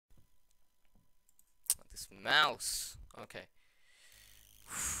this mouse. Okay.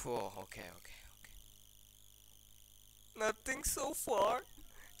 Oh, okay, okay, okay. Nothing so far.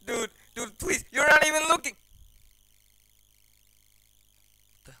 Dude, please. You're not even looking.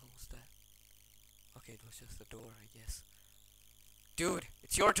 What the hell was that? Okay, it was just the door, I guess. Dude,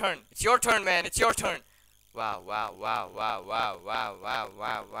 it's your turn. It's your turn, man. It's your turn. Wow, wow, wow, wow, wow, wow, wow,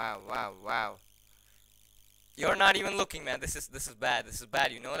 wow, wow, wow, wow. You're not even looking, man. This is bad. This is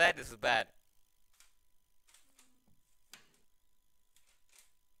bad. You know that? This is bad.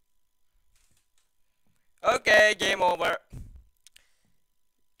 Okay, game over.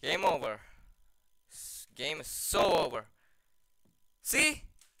 Game over. Game is so over. See?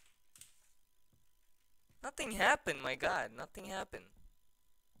 Nothing happened, my god. Nothing happened.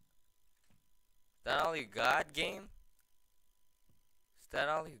 Is that all you got, game? Is that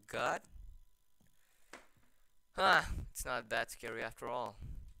all you got? Huh, it's not that scary after all.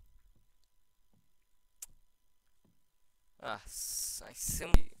 I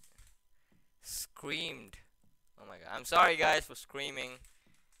simply screamed. Oh my god. I'm sorry, guys, for screaming.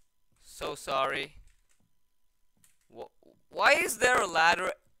 So sorry. Why is there a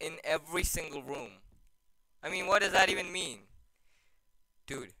ladder in every single room? I mean, what does that even mean?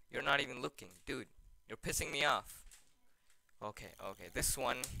 Dude, you're not even looking. Dude, you're pissing me off. Okay, okay. This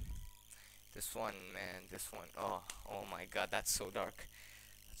one, man. This one. Oh my god, that's so dark.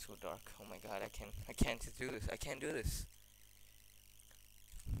 That's so dark. Oh my god, I can't do this. I can't do this.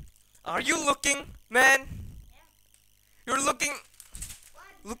 Are you looking, man? You're looking.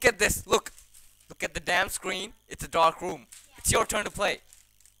 Look at this. Look. Look at the damn screen. It's a dark room. It's your turn to play.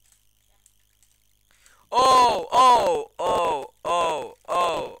 Oh, oh, oh, oh,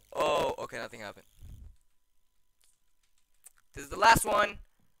 oh, oh. Okay, nothing happened. This is the last one.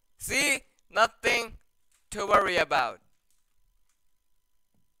 See? Nothing to worry about.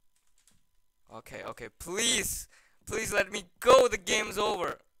 Okay, okay. Please. Please let me go. The game's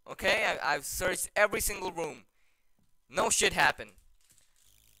over. Okay? I've searched every single room. No shit happened.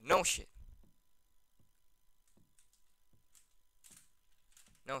 No shit.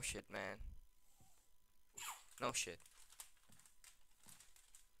 No shit, man. No shit.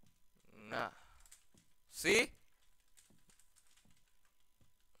 Nah. See?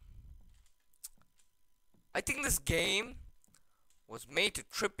 I think this game was made to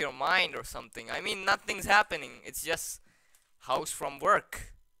trip your mind or something. I mean, nothing's happening. It's just house from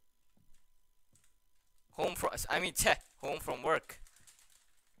work. Home from, I mean, home from work.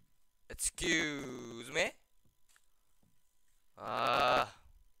 Excuse me?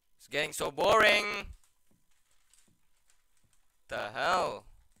 It's getting so boring. The hell?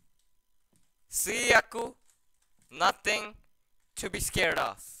 See, Aku? Nothing to be scared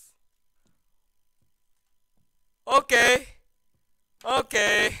of. Okay.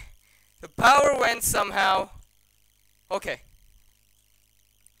 Okay. The power went somehow. Okay.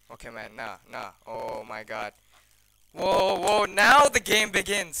 Okay, man. Nah. Oh my god. Whoa, whoa. Now the game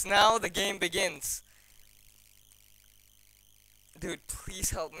begins. Now the game begins. Dude,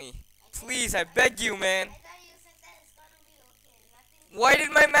 please help me. Please, I beg you, man. Why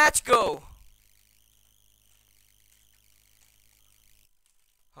did my match go?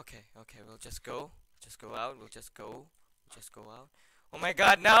 Okay, okay, we'll just go. Just go out. We'll just go. We'll just go out. Oh my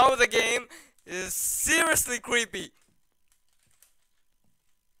god, now the game is seriously creepy.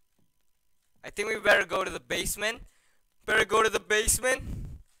 I think we better go to the basement. Better go to the basement.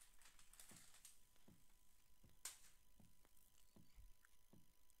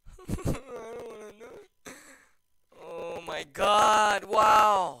 I don't wanna do it. Oh my god,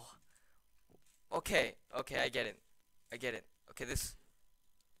 wow. Okay, okay, I get it. I get it. Okay, this.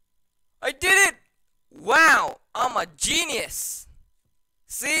 I did it! Wow, I'm a genius.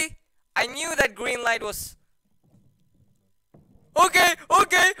 See? I knew that green light was. Okay,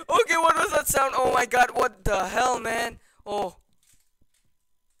 okay, okay, what was that sound? Oh my god, what the hell, man? Oh.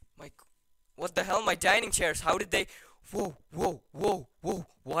 What the hell? My dining chairs, how did they. Whoa, whoa, whoa, whoa.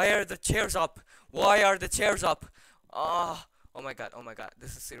 Why are the chairs up? Why are the chairs up? Oh my god,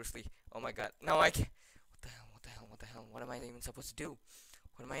 this is seriously. Oh my god, now I can't. What the hell, what the hell, what the hell? What am I even supposed to do?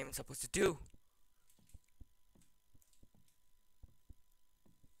 What am I even supposed to do?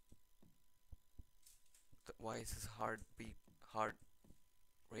 Why is this heart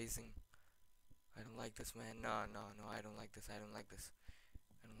raising? I don't like this, man. No, I don't like this. I don't like this.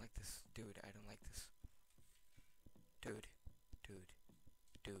 I don't like this. Dude, I don't like this. Dude.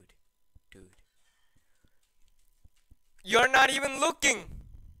 You're not even looking!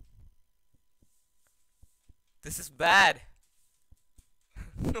 This is bad.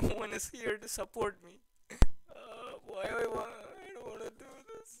 No one is here to support me. Why I don't want to do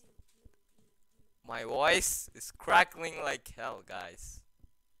this. My voice is crackling like hell, guys.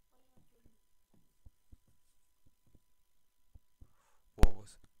 Whoa,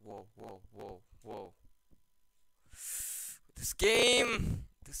 whoa, whoa, whoa, whoa. This game,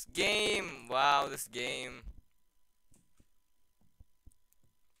 wow, this game.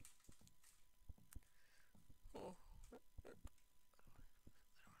 Oh.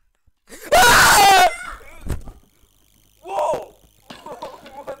 Ah! Whoa!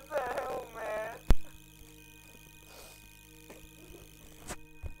 What the hell, man?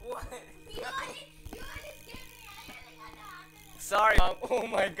 What? Sorry, Mom. Oh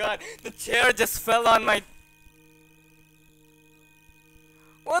my god, the chair just fell on my.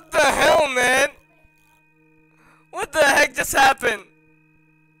 What the hell, man? What the heck just happened?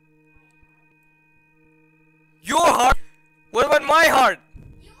 Your heart? What about my heart?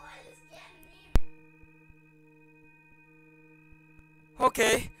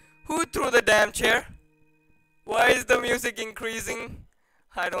 Okay, who threw the damn chair? Why is the music increasing?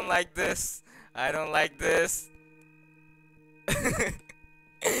 I don't like this. I don't like this.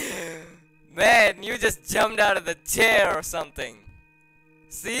 Man, you just jumped out of the chair or something.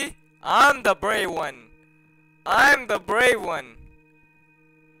 See? I'm the brave one. I'm the brave one.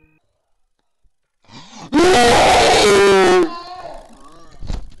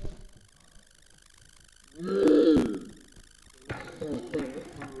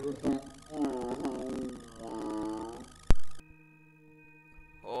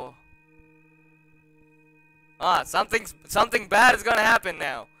 Oh. Something bad is gonna happen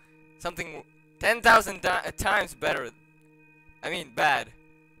now. Something 10,000 times better. I mean bad.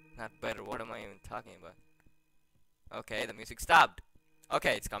 Not better. What am I even talking about? Okay, the music stopped.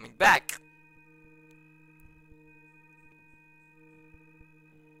 Okay, it's coming back.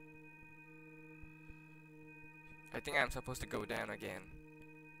 I think I'm supposed to go down again.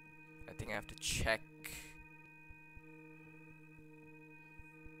 I think I have to check.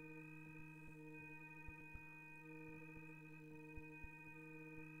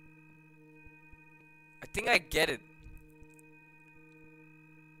 I think I get it.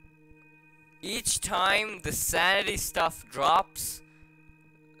 Each time the sanity stuff drops,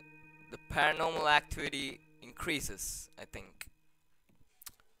 the paranormal activity increases, I think.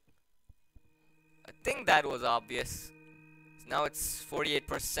 I think that was obvious. Now it's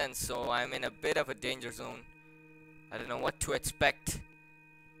 48%, so I'm in a bit of a danger zone. I don't know what to expect.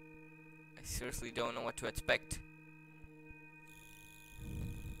 I seriously don't know what to expect.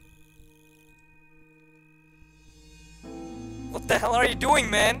 What the hell are you doing,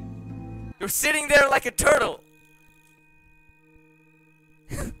 man? You're sitting there like a turtle.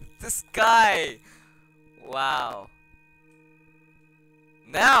 This guy. Wow.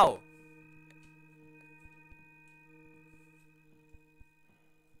 Now.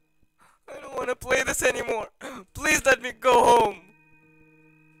 I don't want to play this anymore. Please let me go home.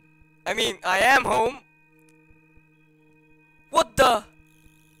 I mean, I am home. What the?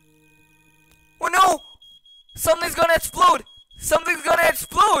 Oh no! Something's gonna explode! Something's gonna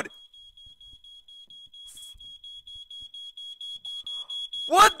explode!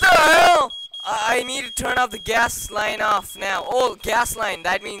 What the hell? I need to turn off the gas line off now. Oh, gas line.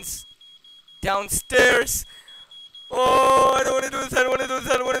 That means downstairs. Oh, I don't want to do this. I don't want to do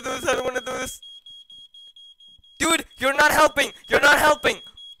this. I don't want to do this. I don't want to do this. Dude, you're not helping. You're not helping.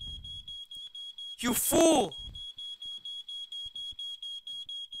 You fool.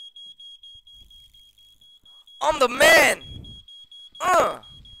 I'm the man.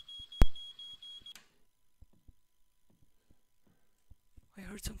 I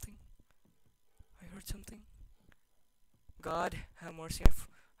heard something. I heard something. God, have mercy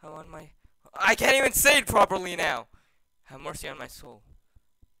on my. I can't even say it properly now. Have mercy on my soul.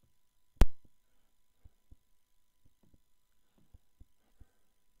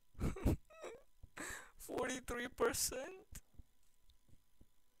 %43.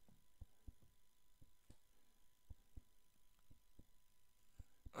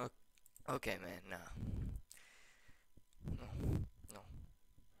 Okay, man. No. No.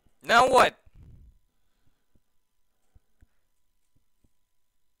 Now what?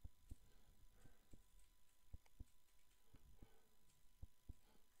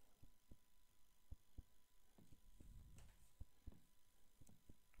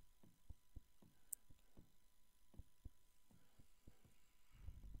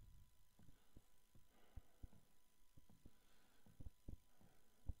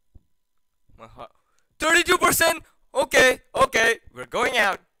 My heart. 32%. Okay, okay. We're going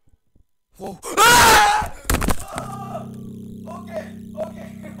out. Whoa. Ah!